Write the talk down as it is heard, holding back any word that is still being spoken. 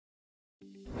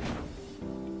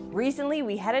Recently,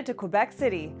 we headed to Quebec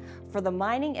City for the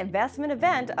Mining Investment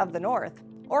Event of the North,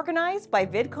 organized by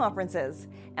Vid Conferences,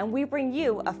 and we bring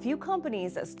you a few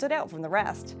companies that stood out from the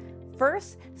rest.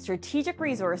 First, Strategic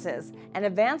Resources, an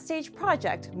advanced stage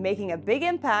project making a big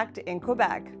impact in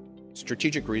Quebec.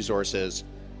 Strategic Resources,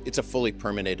 it's a fully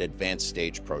permitted advanced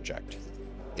stage project.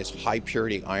 It's high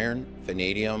purity iron,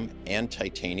 vanadium, and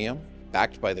titanium,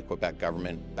 backed by the Quebec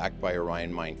government, backed by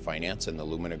Orion Mine Finance and the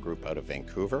Lumina Group out of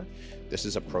Vancouver. This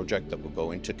is a project that will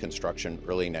go into construction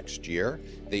early next year.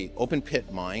 The open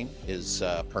pit mine is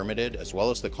permitted, as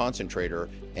well as the concentrator,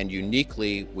 and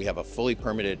uniquely, we have a fully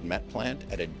permitted met plant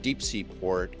at a deep sea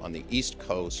port on the east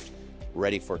coast,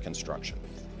 ready for construction.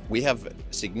 We have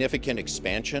significant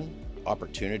expansion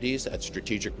opportunities at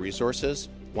Strategic Resources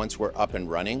once we're up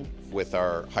and running with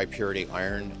our high purity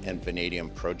iron and vanadium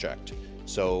project.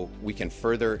 So we can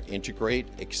further integrate,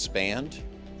 expand,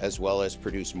 as well as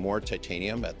produce more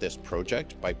titanium at this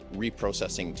project by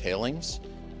reprocessing tailings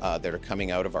that are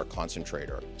coming out of our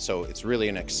concentrator. So it's really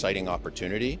an exciting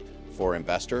opportunity for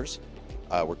investors.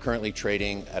 We're currently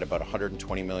trading at about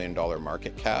 $120 million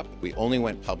market cap. We only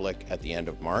went public at the end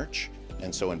of March,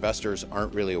 and so investors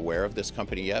aren't really aware of this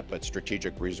company yet, but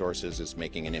Strategic Resources is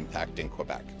making an impact in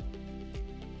Quebec.